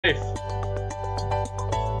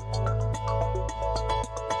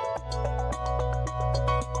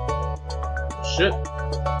shit.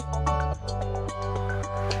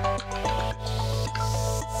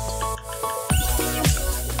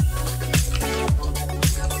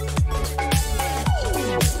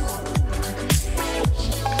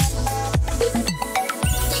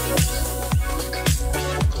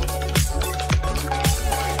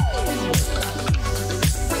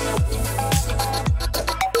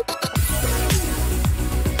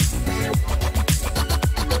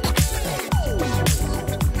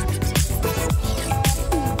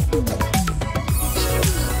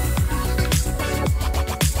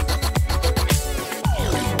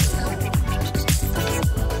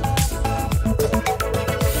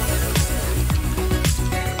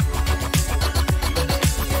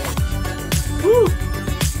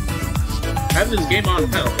 Having this game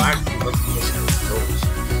on kind of lacks the controls.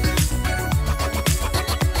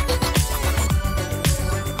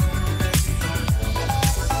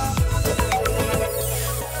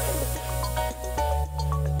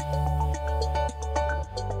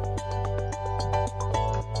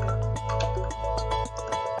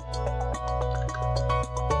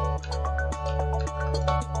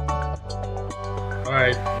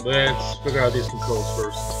 Alright, let's figure out these controls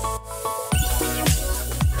first.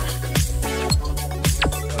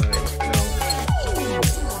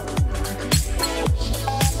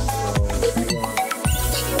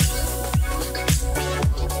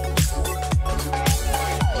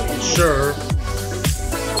 Sure.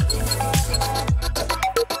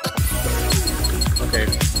 Okay,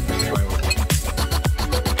 that's fine.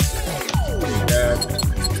 Take that.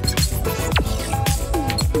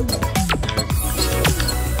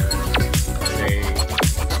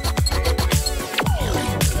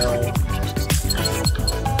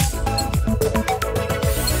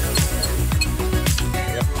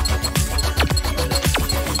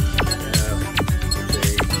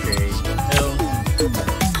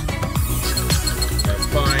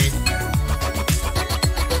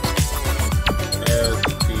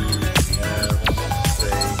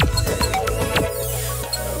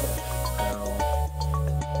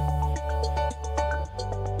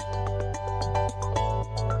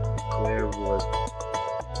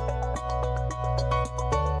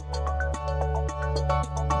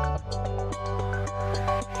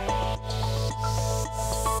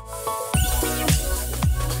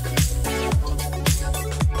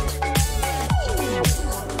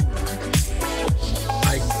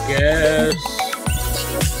 Guess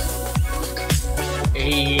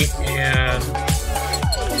A and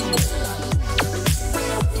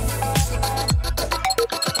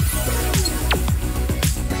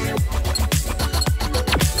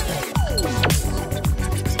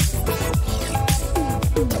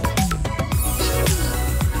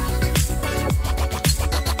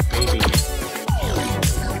maybe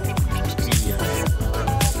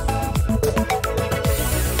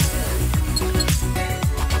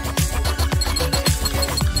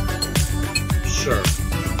sure.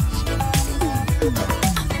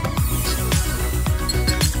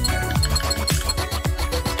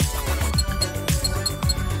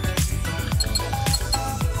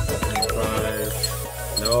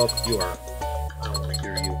 Nope, you are. I don't want to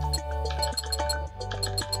hear you.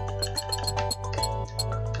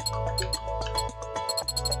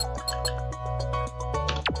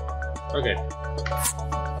 Okay.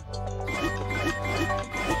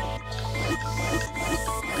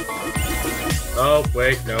 Oh,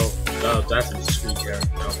 wait, no. No, that's a screen share. I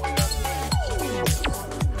don't want that.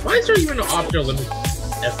 Why is there even an option to limit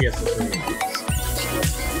FPS to 30 FPS?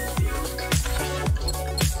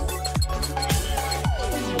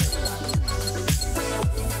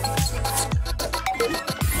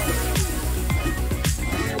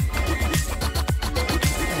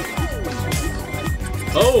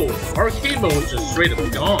 Oh, arcade mode is just straight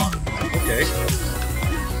up gone. Okay.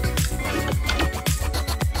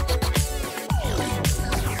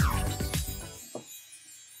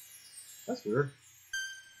 That's weird.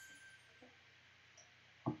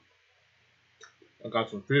 I got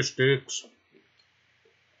some fish sticks.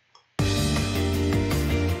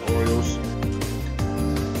 Oreos.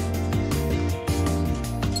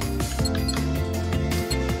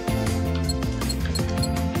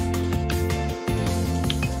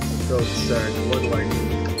 Let's go check. What do I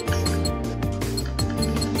need?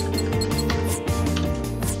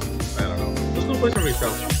 I don't know. Let's go play some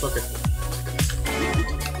retail. Fuck it.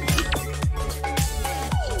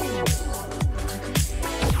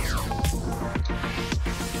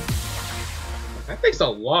 That takes a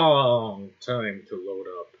long time to load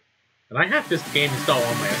up. And I have this game installed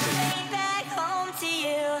on my SSD.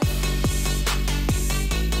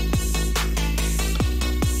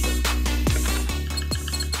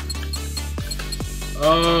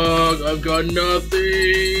 I've got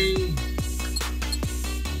nothing.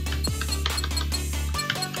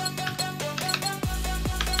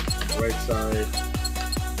 Right side.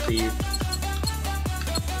 Thief.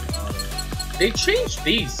 They changed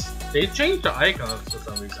these. They changed the icons for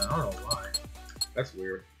some reason. I don't know why. That's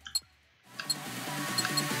weird.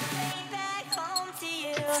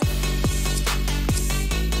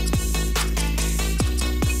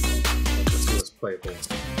 Let's play it.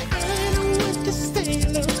 I don't want to stay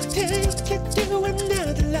low, take it to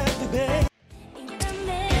another level, babe.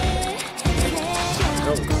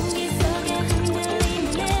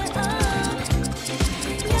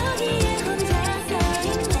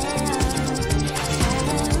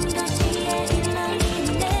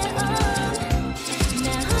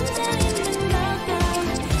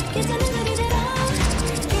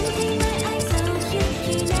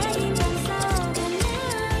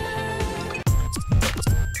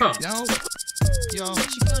 Huh. Yo.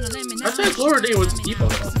 I thought Glory Day was people.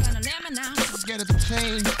 Get the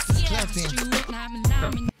plane.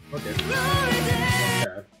 Oh, okay.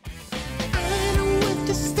 Bad. I don't want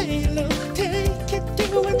to stay low, take it to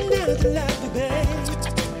another level, babe.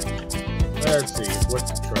 Let's see.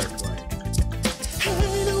 What's the track like? I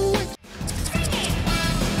don't want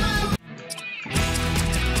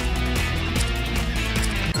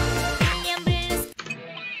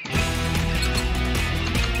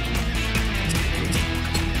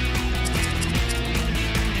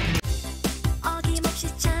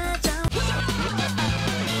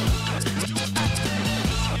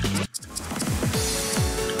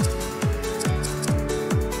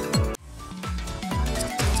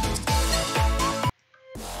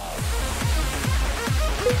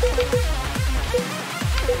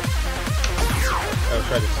I'll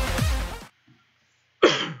try this.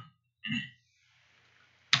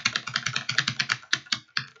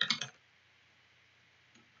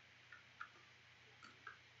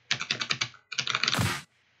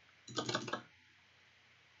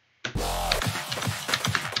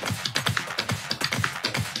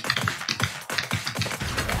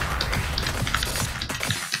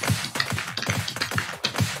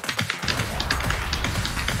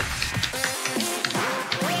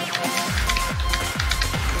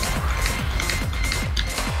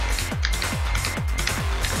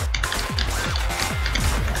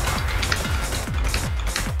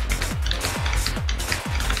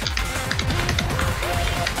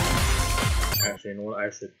 Actually, you know what? I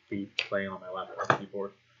should be playing on my laptop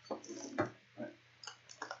keyboard.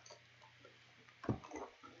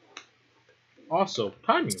 Also,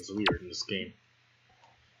 timing is weird in this game.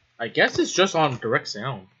 I guess it's just on direct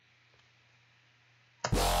sound.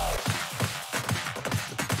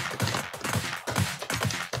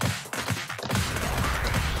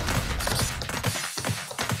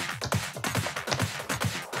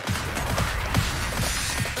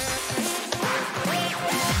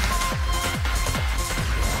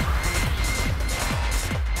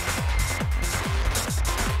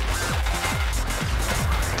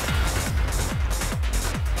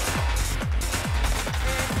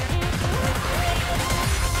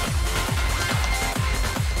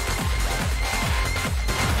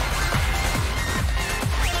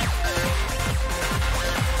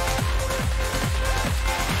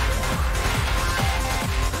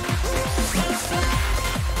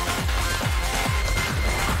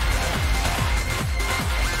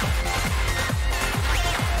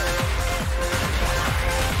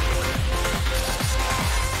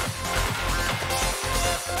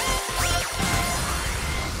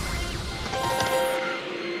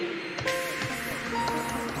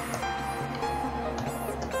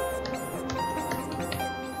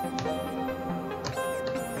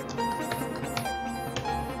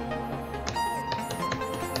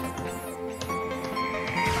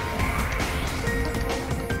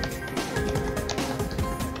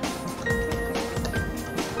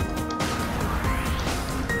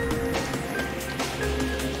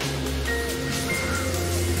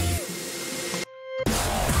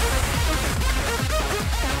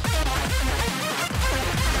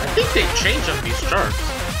 I think they changed up these charts.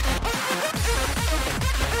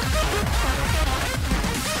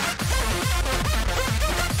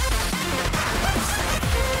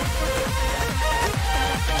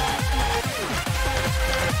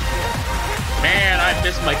 Man, I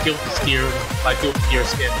miss my Guilty Gear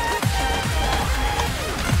skin.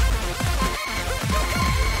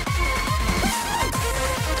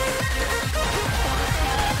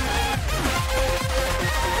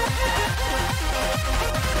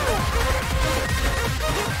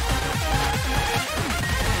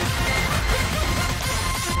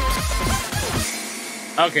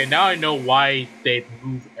 Okay, now I know why they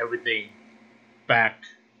moved everything back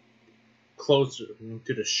closer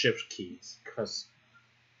to the shift keys, because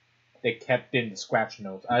they kept in the scratch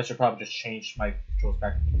notes. I should probably just change my controls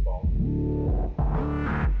back to the phone.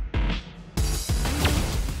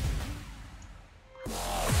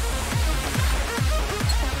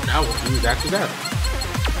 Now we'll do exactly that.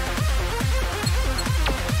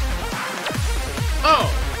 Oh!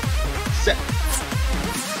 Set.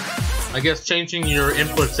 I guess changing your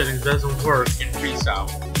input settings doesn't work in Freestyle.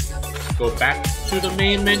 Go back to the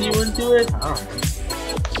main menu and do it? I don't know.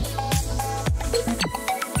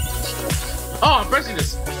 Oh, I'm pressing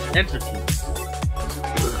this enter key.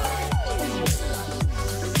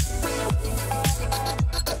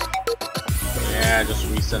 Yeah, just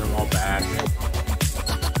reset them all back.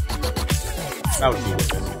 That would be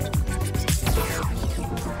good.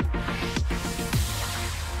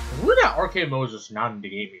 Weird that arcade mode is just not in the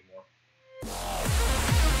game anymore.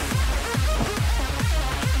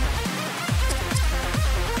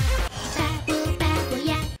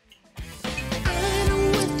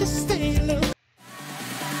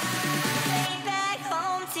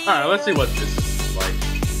 Alright, let's see what this is like.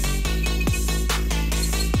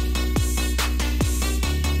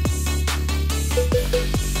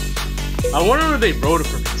 I wonder if they wrote it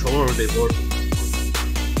for controller or they wrote it for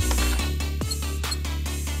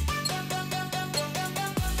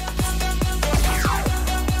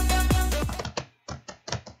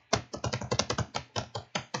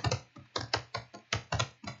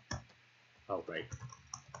oh, right.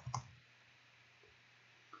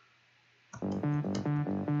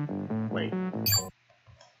 Wait.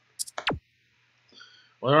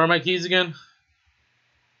 What are my keys again?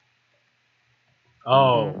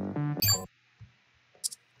 Oh.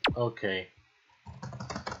 Okay.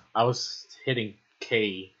 I was hitting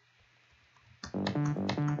K.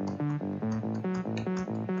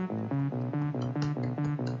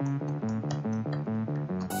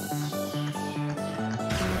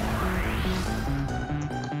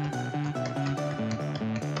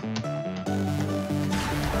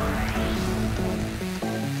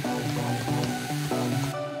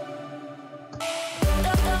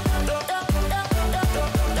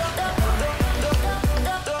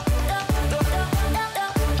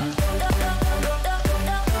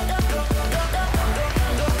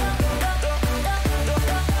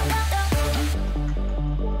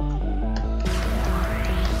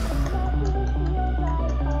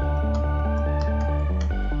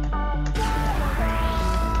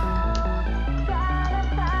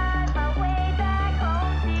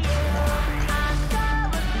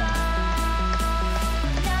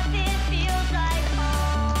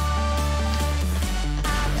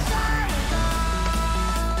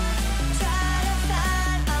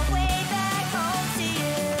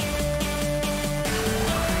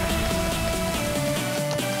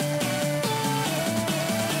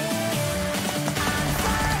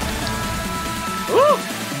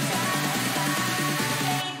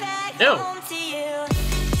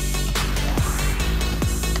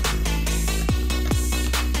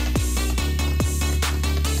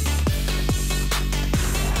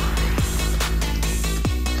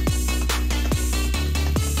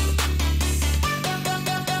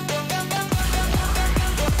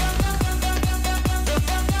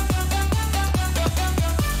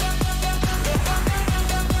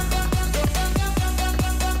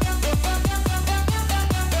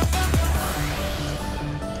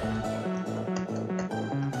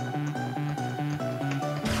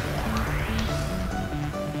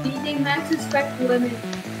 DJMAX RESPECT limit.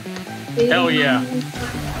 Hell yeah.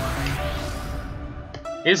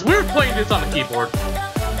 It's weird playing this on the keyboard.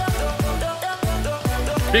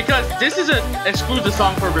 Because this is an exclusive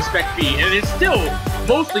song for Respect B, and it's still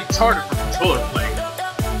mostly charted for controller play.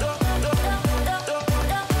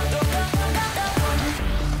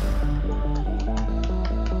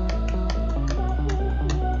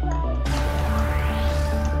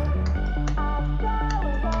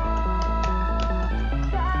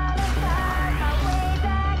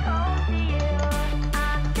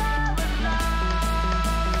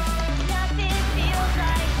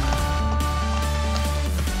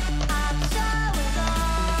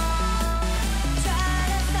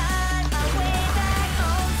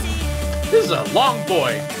 This is a long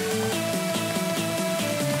boy.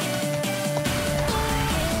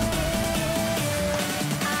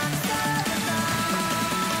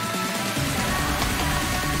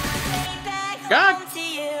 God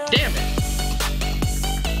damn it.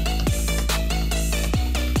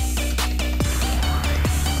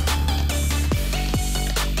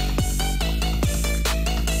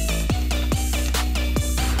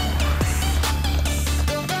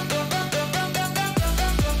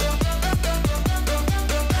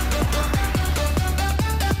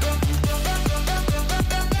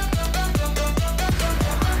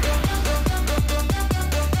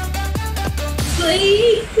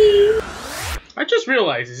 just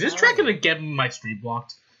realized, is this track gonna get my stream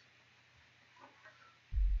blocked?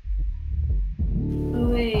 Oh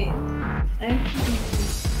wait.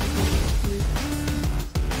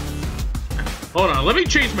 Hold on, let me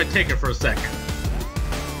change my ticket for a second.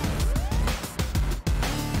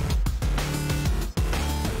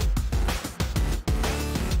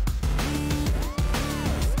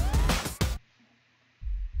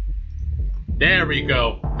 There we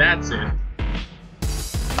go. That's it.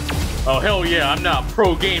 Oh, hell yeah, I'm not a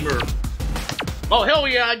pro gamer. Oh, hell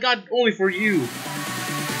yeah, I got only for you.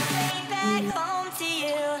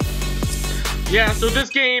 Yeah, so this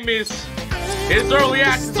game is early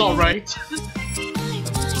access, alright.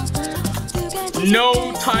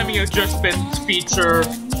 No timing adjustment feature.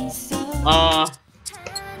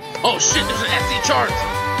 Oh shit, there's an SE chart.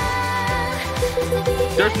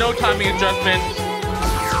 There's no timing adjustment.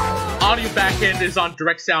 Audio backend is on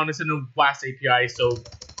direct sound. It's in a WAS API, so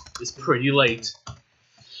it's pretty late.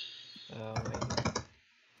 Oh man.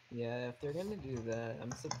 Yeah, if they're gonna do that,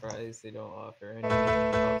 I'm surprised they don't offer any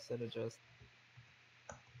offset adjust.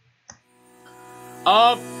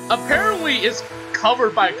 Apparently it's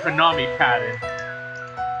covered by Konami patent.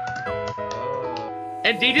 Oh.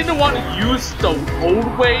 And they didn't want to use the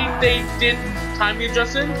old way they did timing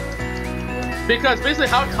adjustment. Because basically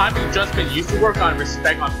how timing adjustment used to work on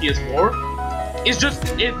Respect on PS4 is just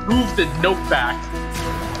it moved the note back.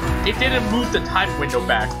 It didn't move the time window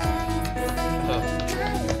back.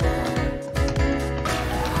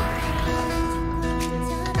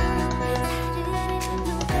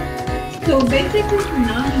 So basically,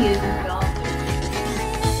 Konami is involved.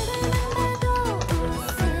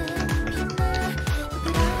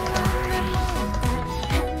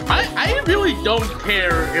 I really don't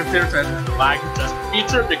care if there's a lag adjustment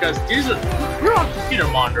feature because we're on computer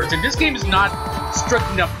monitors and this game is not strict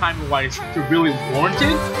enough timing-wise to really warrant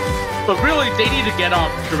it. But really, they need to get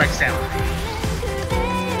off direct sound.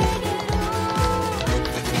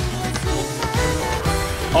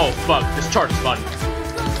 Oh fuck, this chart's fun.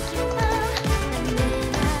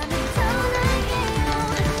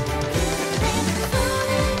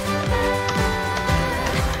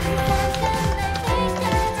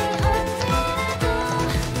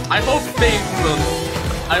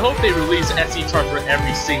 I hope they release SE charts for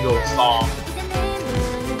every single song.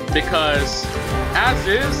 Because as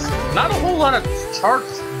is, not a whole lot of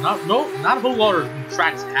charts, not a whole lot of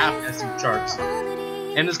tracks have SE charts.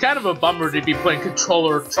 And it's kind of a bummer to be putting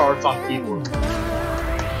controller charts on keyboard.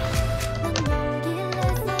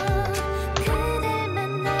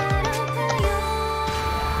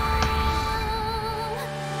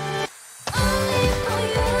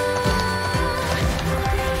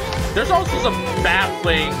 There's also some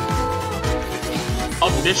baffling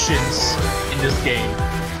omissions in this game.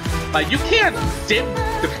 Like, you can't dim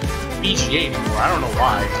the BGA anymore, I don't know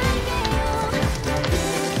why.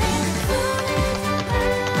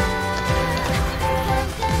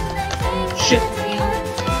 Shit.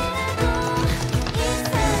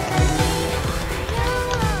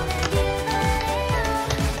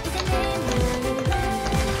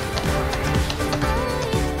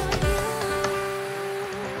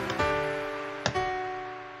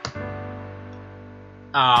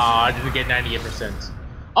 I didn't get 98%.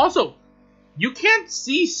 Also, you can't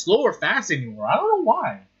see slow or fast anymore. I don't know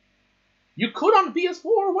why. You could on the PS4.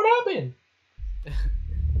 What happened?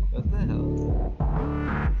 What the hell?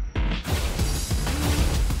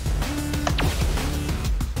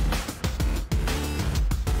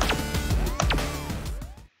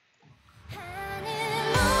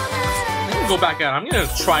 I'm gonna go back out. I'm gonna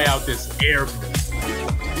try out this air mode.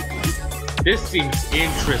 This seems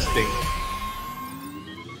interesting.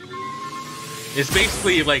 It's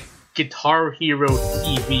basically like Guitar Hero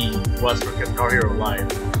TV was for Guitar Hero Live.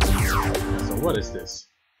 So what is this?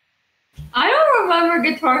 I don't remember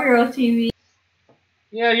Guitar Hero TV.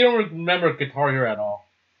 Yeah, you don't remember Guitar Hero at all.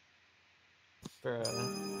 Bruh.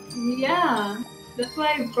 Yeah, that's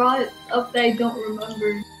why I brought it up that I don't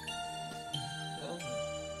remember.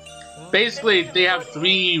 Basically, they have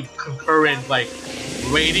 3 concurrent like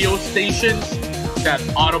radio stations that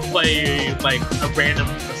autoplay like a random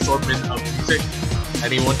assortment of music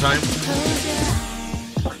at any one time.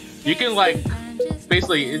 You can like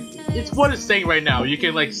basically it's what it's saying right now. You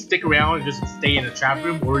can like stick around and just stay in the chat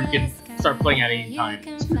room, or you can start playing at any time.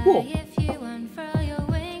 It's pretty cool. That's cool.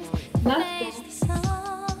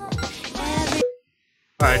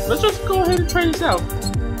 Alright, let's just go ahead and try this out.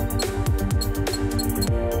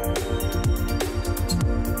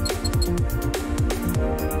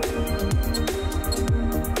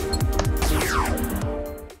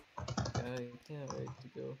 I can't wait to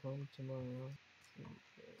go home tomorrow.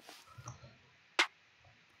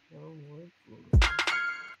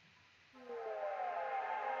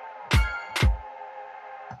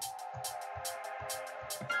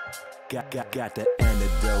 Got the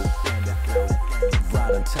antidote.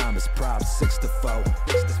 Right on time is prop 6 to 4.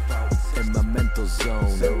 In my mental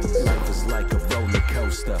zone. Life is like a roller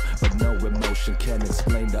coaster, but no emotion can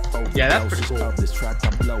explain the overdose of this track.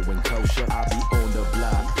 I'm blowing kosher. I'll be on the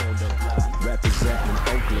block, representing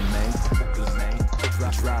Oakland, man.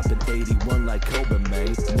 Dropping 81 like Kobe,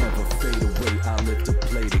 man. Never fade away. I live to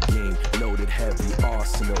play the game. Loaded heavy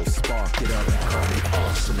arsenal. Spark it up. Call me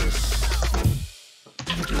arsonist.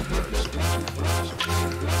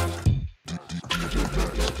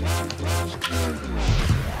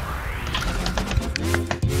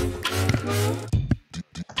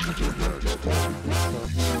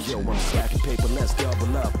 Yo, I'm stacking paper, let's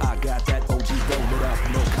double up. I got that OG, roll it up.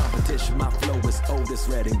 No competition, my flow is Otis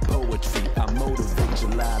Redding poetry. I motivate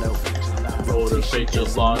gelato. Motivate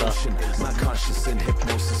gelato. My conscious in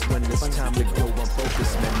hypnosis. When it's time to go, I'm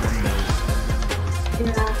focused, man.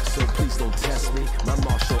 So please don't test me. My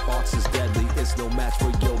martial arts is deadly. It's no match for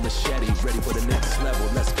your machete. Ready for the next level.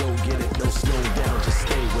 Let's go get it. No slow down, just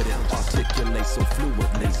stay with it. Articulate so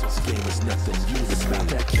fluidly. This game is nothing new. It's about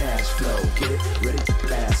that cash flow. Get it ready to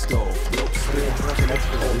blast off. Rope spin,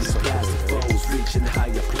 all these plastic foes reaching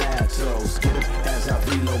higher plateaus. Get it as I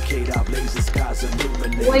relocate. Our blazing skies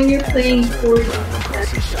illuminate. When you're playing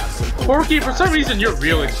Porky, for some reason you're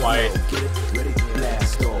really quiet. Get it ready to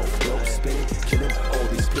blast off. Rope spin, killing all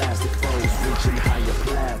these plastic foes reaching higher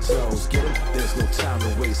plateaus. Get it? There's no time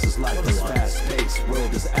to waste. This life is fast paced.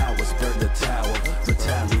 World is ours. Burn the tower.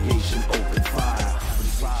 Retaliation. Open fire.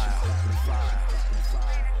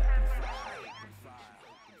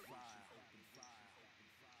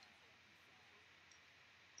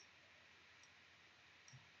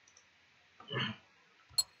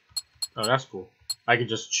 Oh, that's cool. I can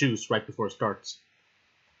just choose right before it starts.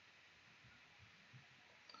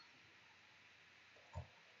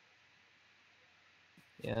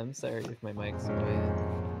 Yeah, I'm sorry if my mic's quiet.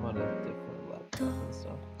 I'm on a different laptop and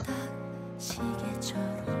stuff.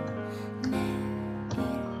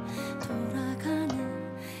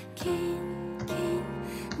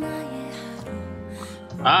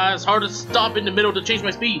 It's hard to stop in the middle to change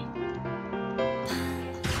my speed.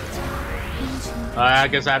 I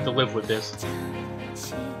guess I have to live with this.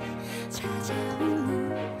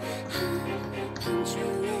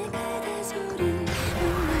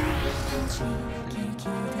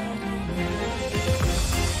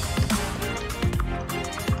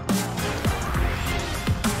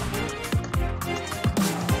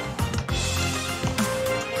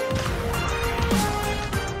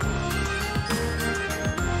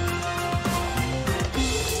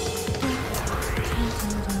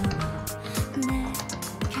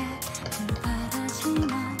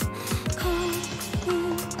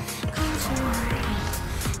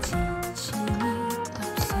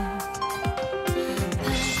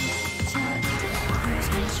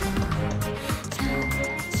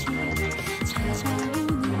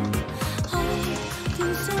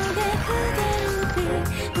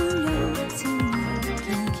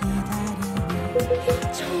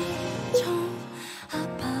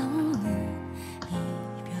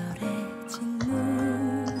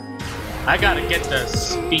 I gotta get the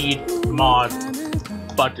speed mod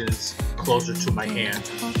buttons closer to my hand.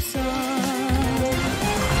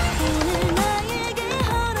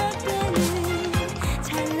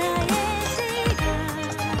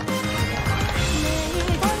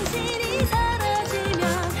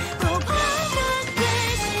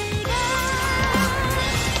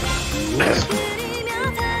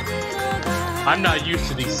 I'm not used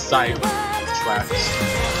to these silent tracks.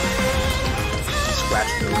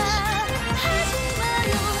 Scratch notes.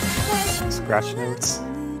 Scratch notes? I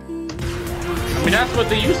mean, that's what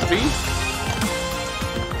they used to be.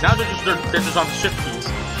 Now they're just on the shift keys.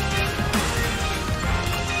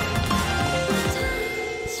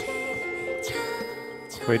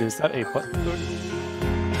 Wait, is that a button?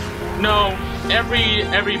 No,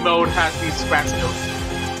 every mode has these scratch notes.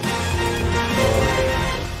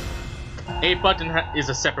 A button is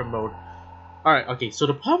a separate mode. Alright, okay, so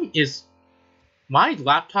the problem is my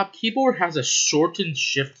laptop keyboard has a shortened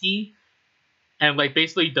shift key, and like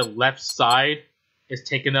basically the left side is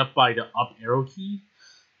taken up by the up arrow key.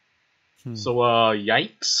 So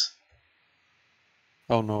yikes.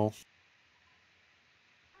 Oh no.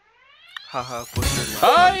 Haha, 고스톱.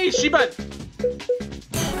 Ay, 씨발!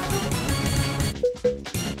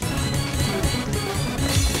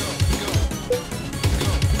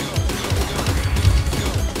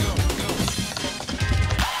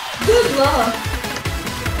 Good luck.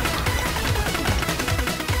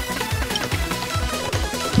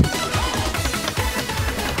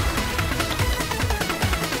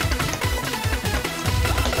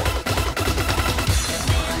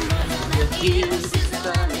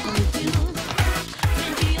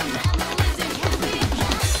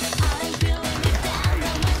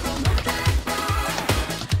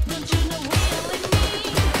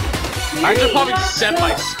 I should probably set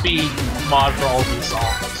my speed mod for all these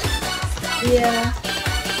songs. Yeah.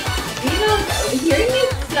 You know, hearing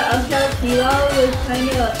it Calatila was kind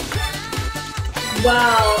of...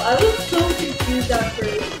 Wow, I was so confused at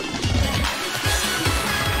first.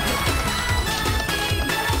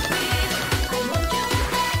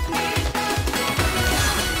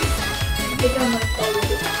 I think I might follow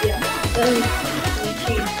this. Yeah, that was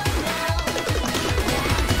cheap.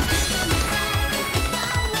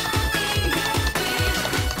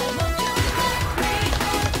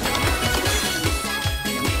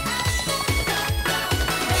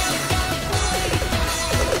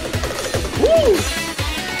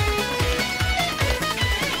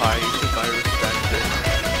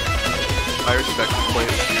 I respect the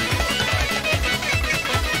players.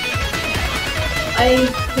 I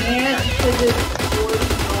can't because it's board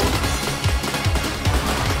mode.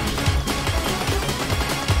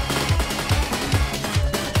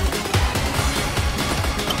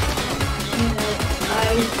 I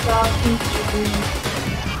stopped teaching.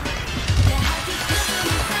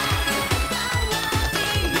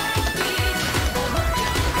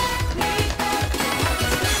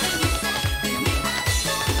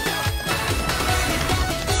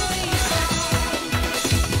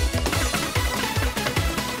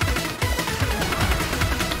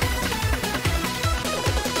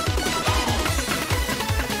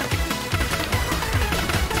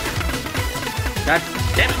 God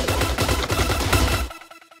damn it!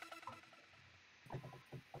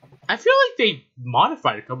 I feel like they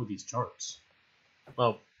modified a couple of these charts.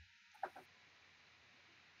 Well,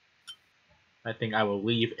 I think I will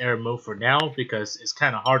leave air mode for now because it's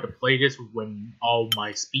kind of hard to play this when all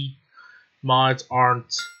my speed mods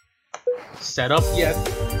aren't set up yet.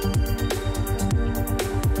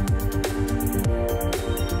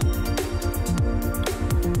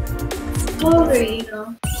 Slower, you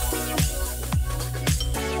know.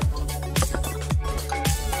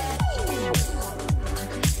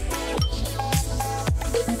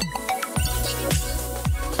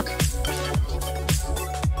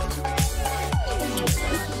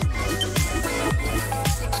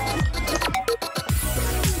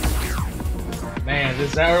 Man,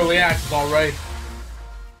 this early access already.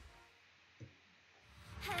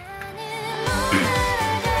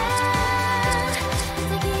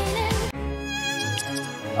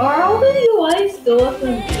 Are all the UIs still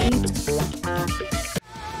FMV?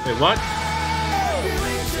 Wait, what?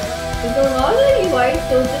 Is a lot of the UIs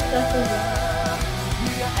still just FMV?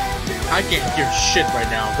 I can't hear shit right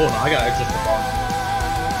now. Hold on, I gotta adjust the volume.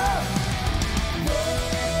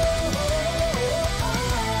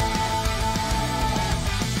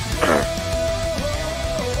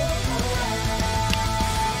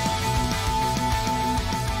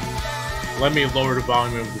 Let me lower the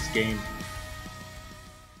volume of this game.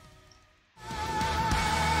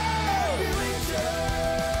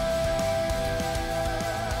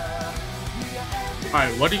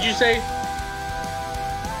 Alright, what did you say?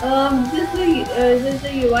 Does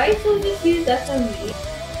the UI still just use FMV?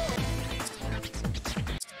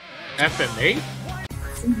 FMA?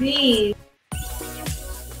 V.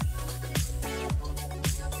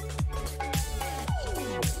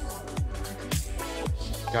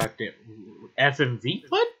 Goddamn. FMV?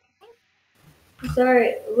 What?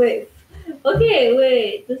 Sorry, wait. Okay,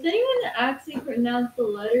 wait. Does anyone actually pronounce the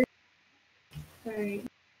letter? Sorry.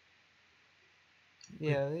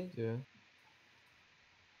 Yeah, they do.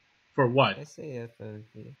 For what? I say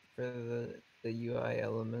FOV for the UI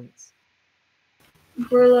elements.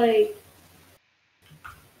 For like...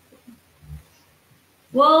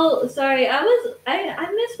 Well, sorry, I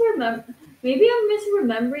misremember. Maybe I'm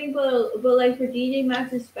misremembering, but like for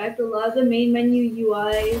DJMAX RESPECT, a lot of the main menu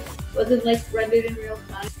UI wasn't like rendered in real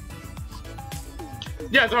time.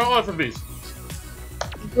 Yeah, they're all FMVs.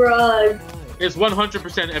 Bruh, It's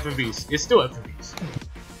 100% FMVs. It's still FMVs.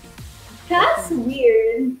 that's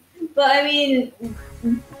weird. But I mean,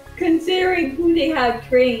 considering who they have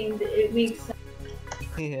trained, it makes sense.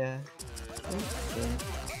 Yeah.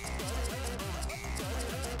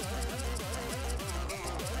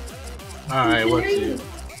 Alright, let's see.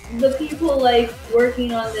 The people like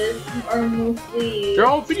working on this are mostly They're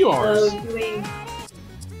all video artists. doing.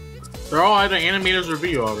 They're all either animators or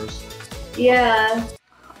video artists. Yeah.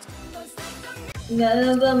 None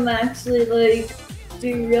of them actually like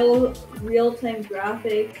do real-time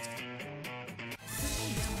graphics.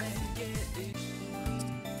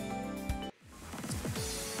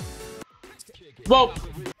 Well,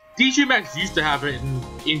 DJMAX used to have it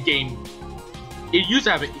in-game. It used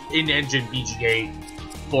to have it in-engine VGA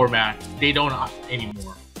format. They don't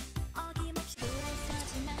anymore.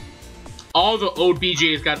 all the old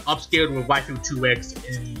BJs got upscaled with Waifu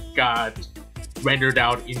 2X and got rendered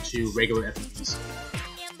out into regular FMVs.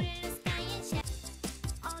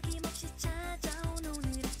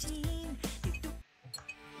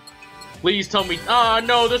 Please tell me. Ah,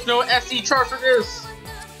 no, there's no SE chart for this.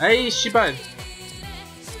 Hey, Shiban.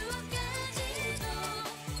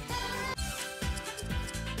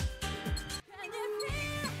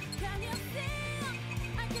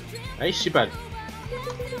 Hey, Shiban.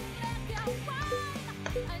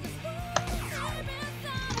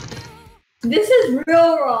 This is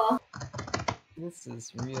real raw. This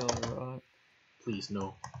is real rock. Please,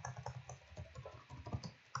 no.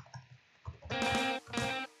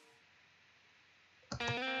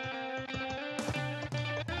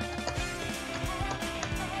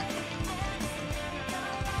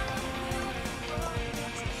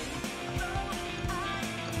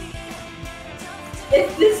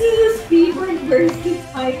 If this is a speedrun versus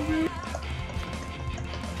timer.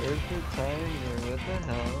 Where's the timer? What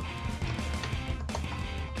the hell?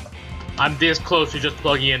 I'm this close to just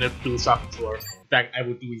plugging in a DualShock controller. In fact, I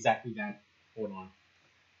would do exactly that. Hold on.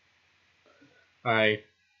 Alright,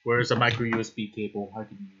 where's the micro USB cable I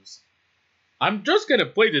can use? I'm just gonna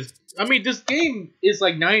play this. I mean, this game is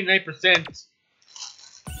like 99%.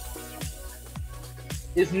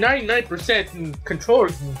 It's 99% in controller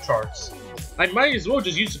charts. I might as well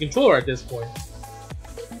just use the controller at this point.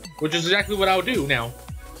 Which is exactly what I'll do now.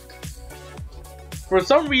 For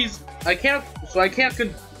some reason, I can't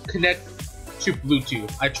connect to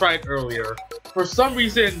Bluetooth. I tried earlier. For some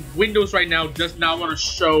reason, Windows right now does not want to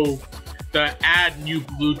show the add new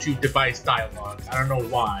Bluetooth device dialog. I don't know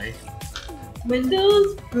why.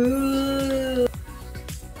 Windows? Boo.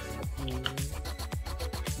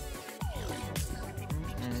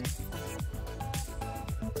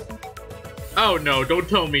 Oh no, don't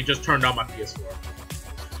tell me just turned on my PS4.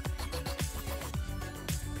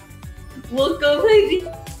 We'll go baby.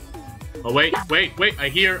 Oh wait, I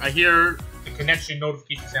hear the connection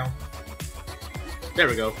notification sound. There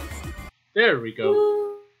we go. There we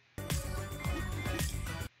go.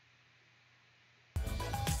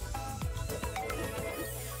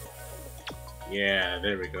 Yeah,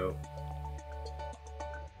 there we go.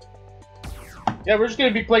 Yeah, we're just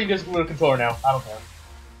gonna be playing this with a controller now. I don't care.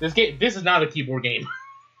 This is not a keyboard game.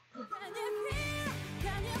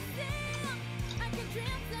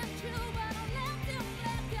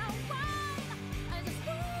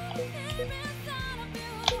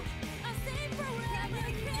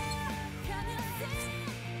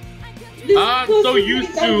 I'm so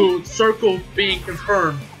used to circle being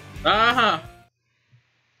confirmed.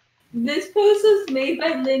 This post was made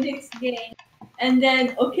by Linux Gang. And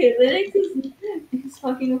then, okay, Linux is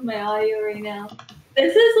fucking with my audio right now.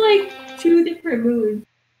 This is like 2 different moods.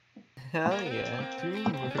 Hell yeah, 2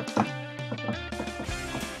 moods.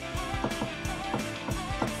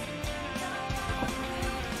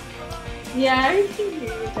 Yeah, I can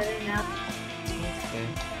hear you better now. Okay.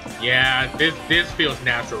 Yeah, this feels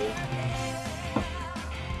natural.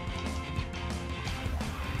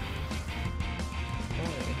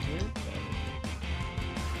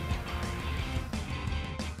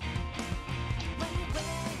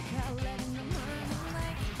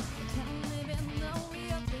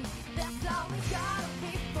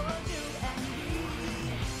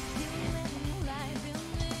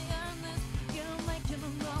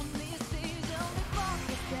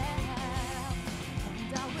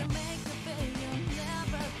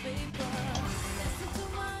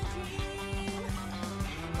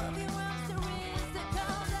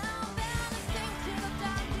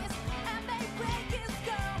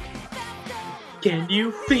 Can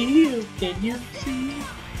you feel? Can you see?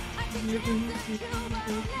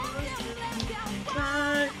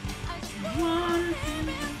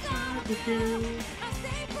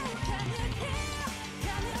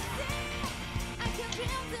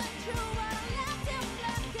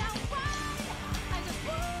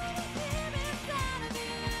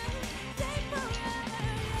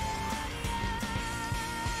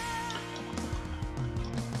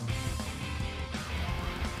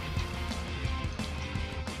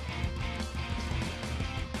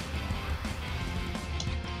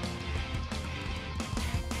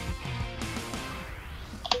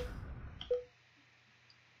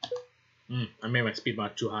 I made my speed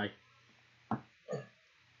bot too high.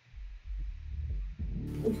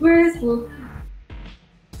 Where is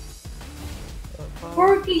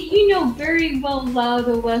Porky, you know very well Loud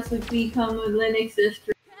OS would become a Linux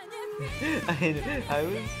distro. I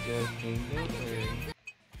was joking, don't worry.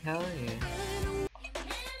 Hell yeah.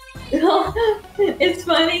 It's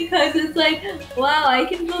funny because it's like, wow, I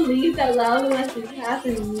can believe that Loud OS is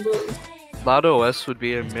happening, but Loud OS would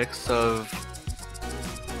be a mix of.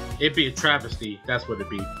 It'd be a travesty. That's what it'd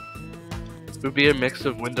be. It would be a mix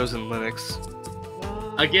of Windows and Linux.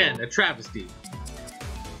 Again, a travesty.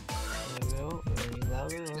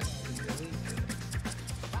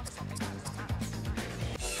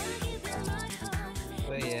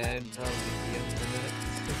 But yeah, I'd probably be up for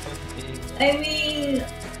that. I mean,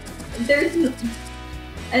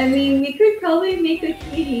 I mean, we could probably make a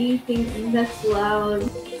kitty thing that's loud.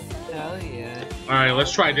 Hell yeah. Alright,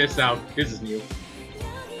 let's try this out. This is new.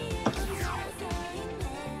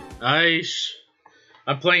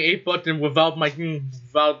 I'm playing 8-button without my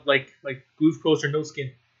glucose or no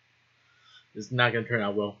skin. This is not gonna turn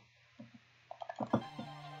out well.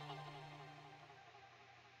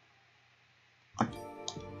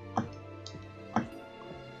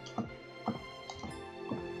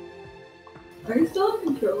 Are you still on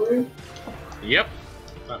controller? Yep.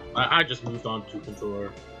 I just moved on to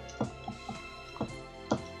controller.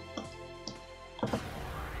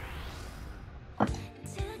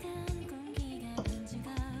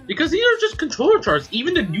 Because these are just controller charts.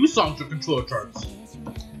 Even the new songs are controller charts.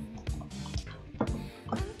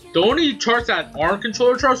 The only charts that aren't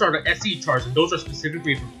controller charts are the SE charts, and those are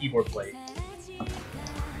specifically for keyboard play.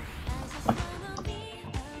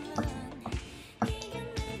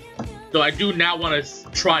 So I do now want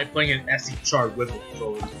to try playing an SE chart with the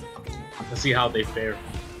controllers to see how they fare.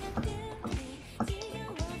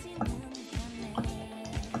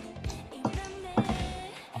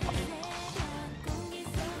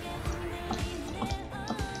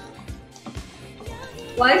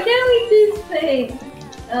 Why can't we just say,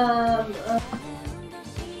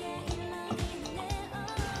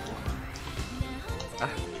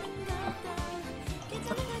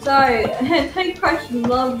 sorry, Hentai Crush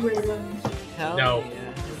love rhythms. Hell No.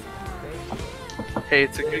 yeah. Hey,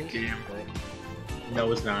 it's a good game.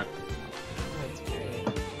 No, it's not. That's great.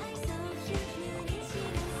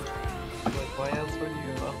 Like, why else would you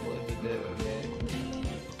have uploaded it,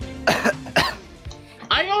 okay?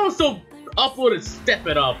 I also uploaded Step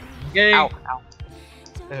It Up, okay? Ow, ow.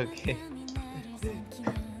 Okay.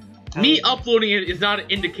 Me uploading it is not an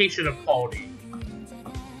indication of quality.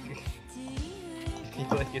 I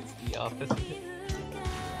feel like it's the opposite.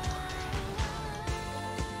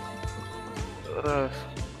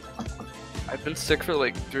 I've been sick for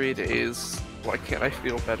like 3 days. Why can't I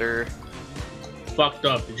feel better? Fucked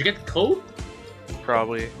up. Did you get the code?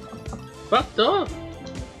 Probably. Fucked up.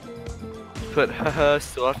 But haha,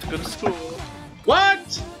 still have to go to school.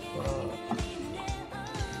 What?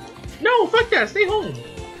 No, fuck that. Stay home.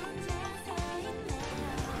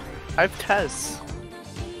 I have tests.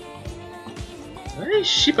 Hey,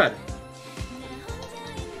 shit about it.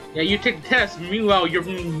 Yeah, you take the test. Meanwhile, you're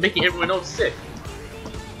making everyone else sick.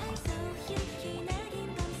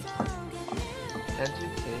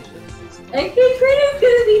 Education. NK Creative's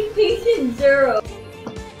gonna be patient 0.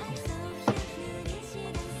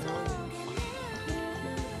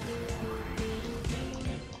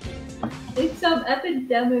 It's some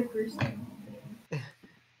epidemic or something.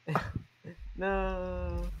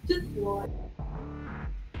 No. Just what?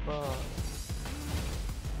 Fuck.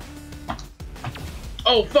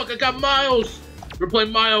 Oh, fuck, I got Miles. We're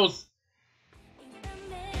playing Miles.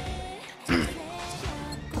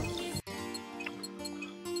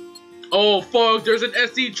 Oh, fuck, there's an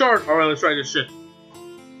SE chart. Alright, let's try this shit.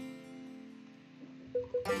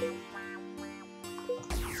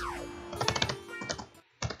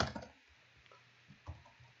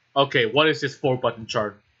 Okay, what is this 4-button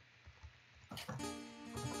chart?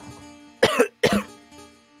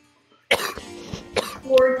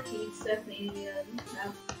 Stepmania.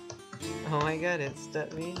 Oh my god, it's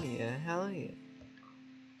Stepmania. Hell yeah.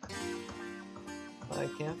 I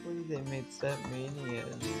can't believe they made Stepmania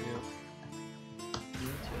into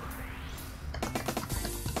DJ.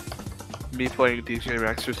 Me playing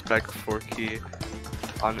DJMAX RESPECT 4-key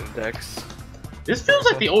on Index. This feels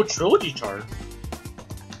like the old trilogy chart.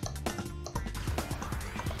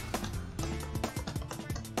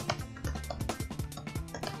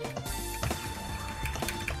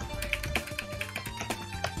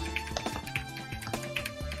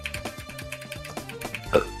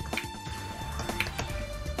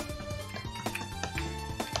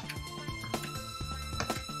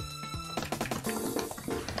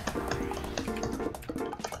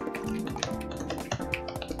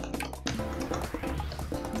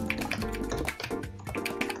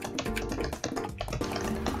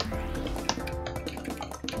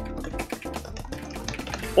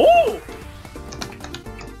 Oh!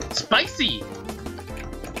 Spicy!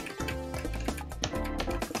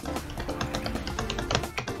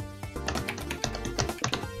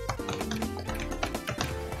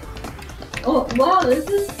 Oh wow, this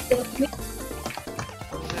is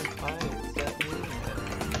Oh, man, fine. Stop doing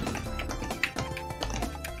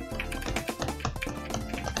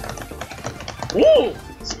that. Ooh!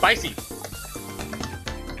 Spicy!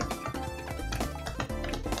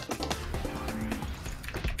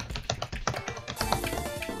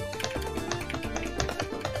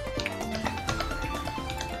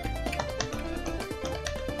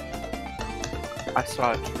 I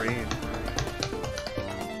saw a train.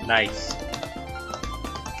 Nice.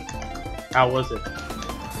 How was it?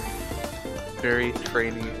 Very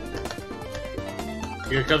trainy.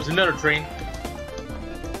 Here comes another train.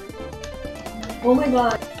 oh my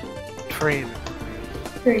god. Train.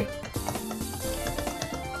 Great.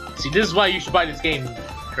 See, this is why you should buy this game,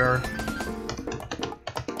 Kern.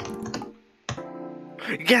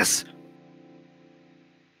 Yes!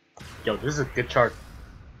 Yo, this is a good chart.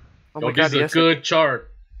 Oh Yo, my this god, is a yes. good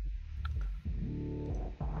chart.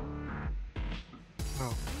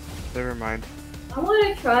 Oh, never mind. I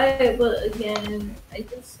want to try it, but again, I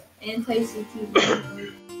just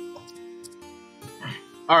anti-CTV.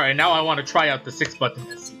 Alright, now I want to try out the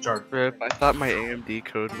 6-button SC chart. Rip, I thought my AMD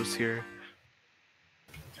code was here.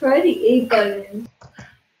 Try the 8 button.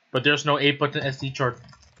 But there's no 8-button SD chart.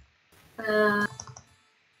 Y'all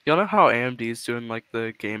know how AMD is doing like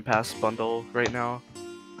the Game Pass bundle right now?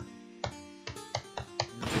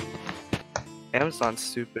 Amazon's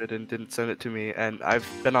stupid and didn't send it to me, and I've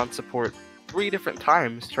been on support 3 different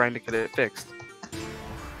times trying to get it fixed.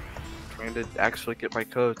 Trying to actually get my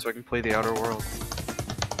code so I can play the Outer Worlds.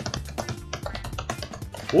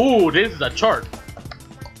 Ooh, this is a chart.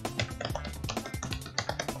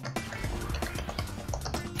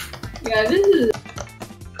 Yeah, this is.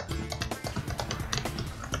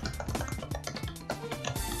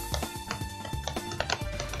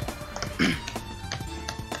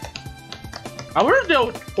 I wonder if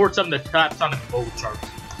they'll port some of the Clap Sonic Bow charts.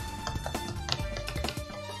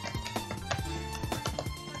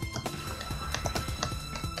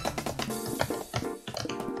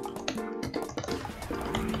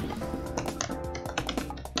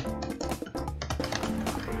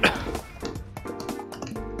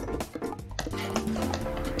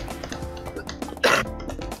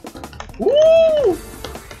 Woo!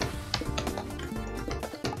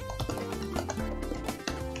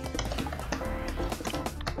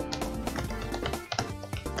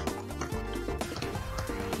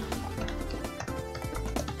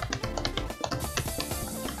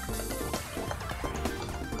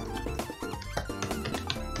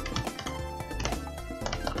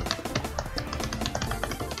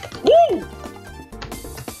 Woo!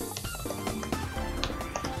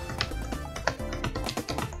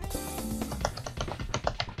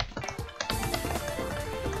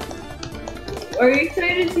 Are you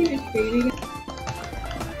excited to see the streaming?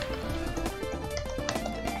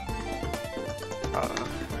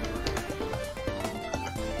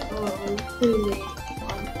 Oh, it's too late.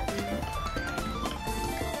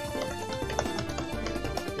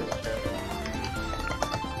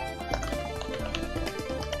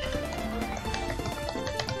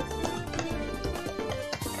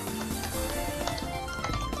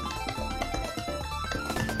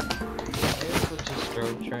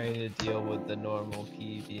 Stroke trying to deal with the normal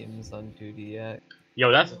P beams on 2DX. Yo,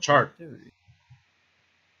 that's a chart. Dude.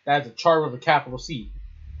 That's a chart with a capital C.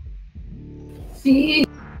 See?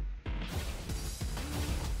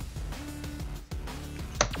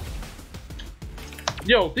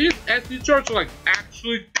 Yo, these SD charts are like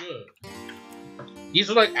actually good. These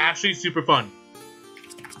are like actually super fun.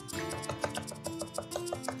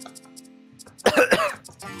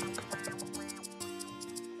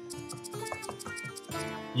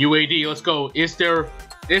 UAD, let's go. Is there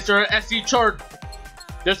an SD chart?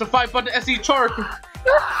 There's a 5-button SD chart.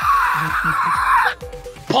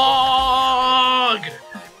 Pog!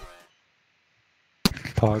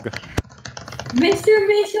 Pog. Mr.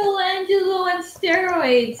 Michelangelo on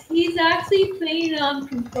steroids. He's actually playing on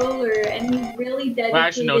controller and he's really dedicated. Well,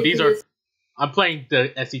 actually, no. These to are. this. I'm playing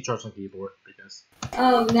the SD charts on keyboard because.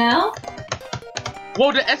 Oh, now?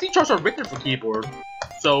 Well, the SD charts are written for keyboard,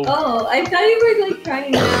 so. Oh, I thought you were like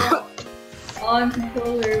trying it out on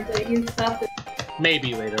controller, but you stopped it.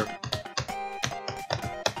 Maybe later.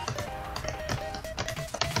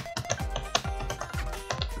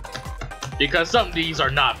 Because some of these are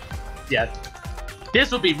not yet.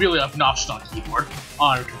 This would be really obnoxious on keyboard,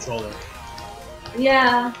 on a controller.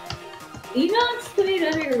 Yeah. Enoch's played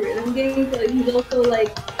other rhythm games, but he's also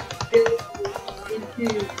like really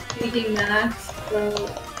into DJMAX, so.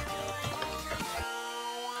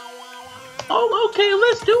 Oh, okay,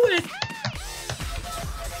 let's do it!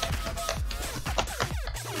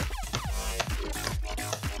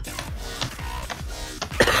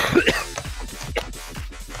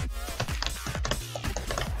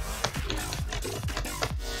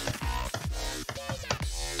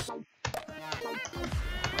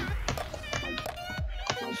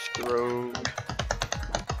 stroke.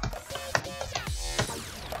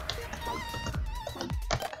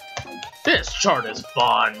 This chart is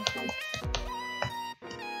fun.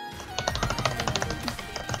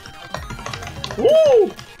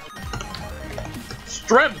 Woo!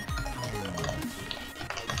 Strength.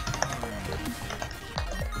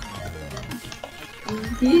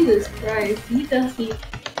 Jesus Christ, he does he.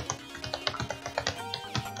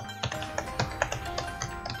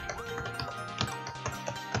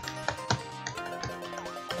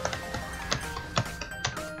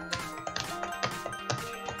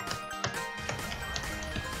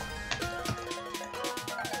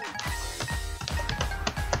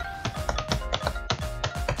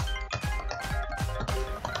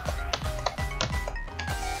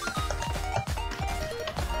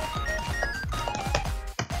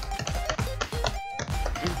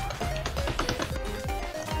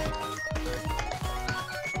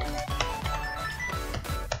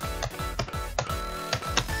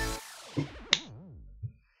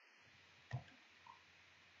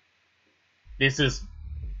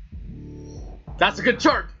 That's a good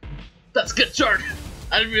chart. That's a good chart.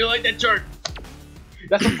 I really like that chart.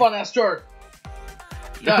 That's a fun ass chart.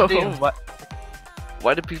 God damn.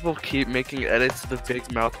 Why do people keep making edits to the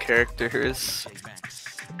big mouth characters?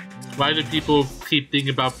 Why do people keep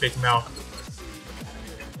thinking about Big Mouth?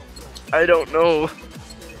 I don't know.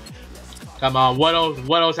 Come on, what else?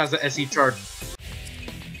 What else has an SE chart?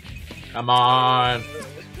 Come on.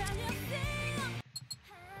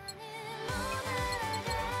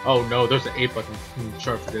 Oh no, there's an 8 button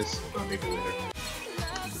chart for this. I'll make it later.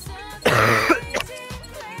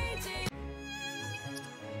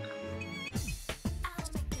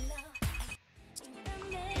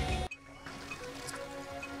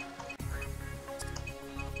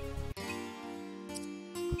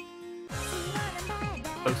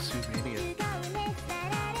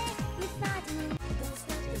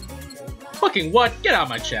 Fucking what? Get out of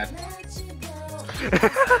my chat.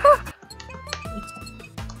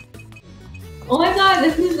 Oh my god,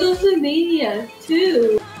 this is WrestleMania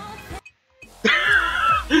too.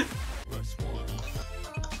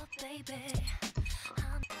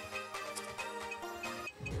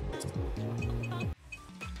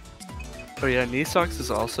 Oh yeah, Nisox is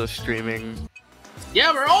also streaming.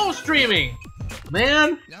 Yeah, we're all streaming!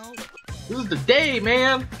 Man! This is the day,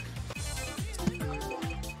 man!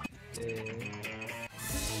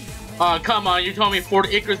 Come on, you told me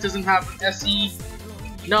Fort Icarus doesn't have an SE?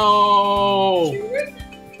 No!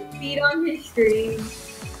 Feed on his stream.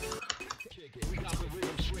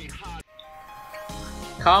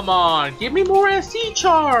 Come on, give me more SE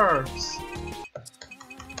charts!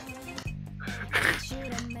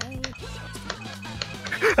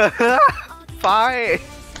 Fine!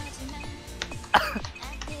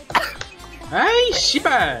 Hey,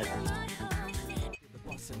 shibad!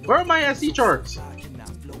 Where are my SE charts?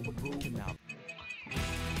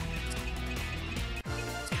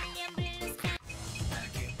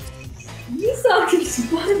 You suck is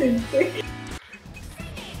fun and quick.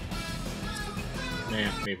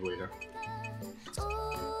 Man, maybe later.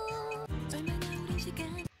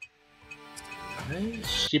 Hey,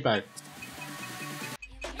 shibad.